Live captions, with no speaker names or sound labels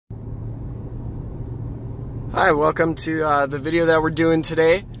Hi, welcome to the video that we're doing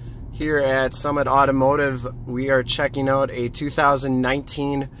today here at Summit Automotive. We are checking out a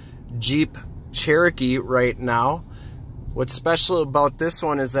 2019 Jeep Cherokee right now. What's special about this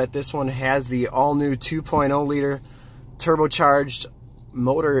one is that this one has the all-new 2.0 liter turbocharged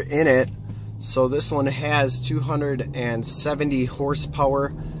motor in it. So this one has 270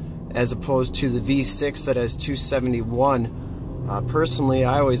 horsepower as opposed to the V6 that has 271. Personally,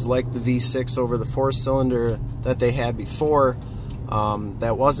 I always liked the V6 over the 4-cylinder that they had before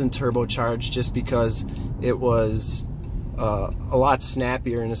that wasn't turbocharged, just because it was a lot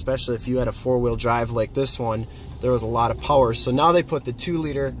snappier, and especially if you had a 4-wheel drive like this one, there was a lot of power. So now they put the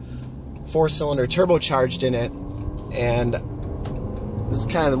 2-liter 4-cylinder turbocharged in it, and this is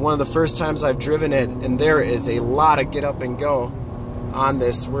kind of one of the first times I've driven it, and there is a lot of get up and go on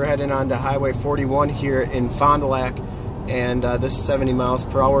this. We're heading on to Highway 41 here in Fond du Lac, and this is 70 miles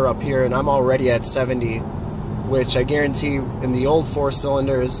per hour up here, and I'm already at 70, which I guarantee in the old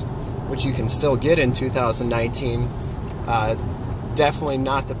 4-cylinders, which you can still get in 2019, definitely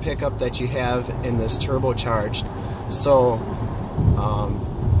not the pickup that you have in this turbocharged. So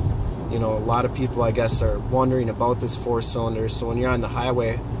you know, a lot of people, I guess, are wondering about this 4-cylinder. So when you're on the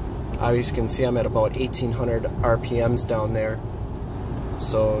highway, obviously you can see I'm at about 1800 RPMs down there.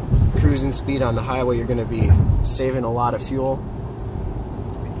 So cruising speed on the highway, you're going to be saving a lot of fuel,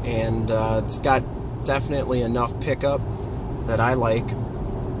 and it's got definitely enough pickup that I like,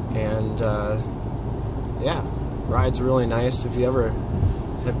 and yeah, rides really nice. If you ever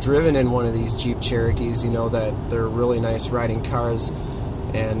have driven in one of these Jeep Cherokees, you know that they're really nice riding cars,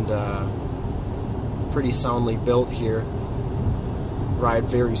 and pretty soundly built here. Ride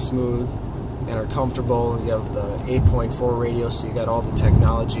very smooth and are comfortable. You have the 8.4 radio, so you got all the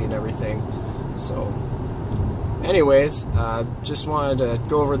technology and everything. So anyways, just wanted to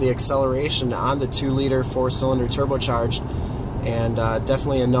go over the acceleration on the 2-liter 4-cylinder turbocharged, and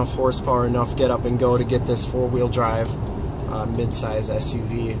definitely enough horsepower, enough get up and go to get this 4-wheel drive mid-size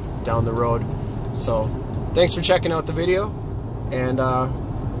SUV down the road. So thanks for checking out the video, and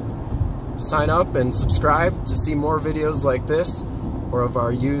sign up and subscribe to see more videos like this, or of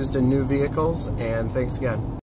our used and new vehicles, and thanks again.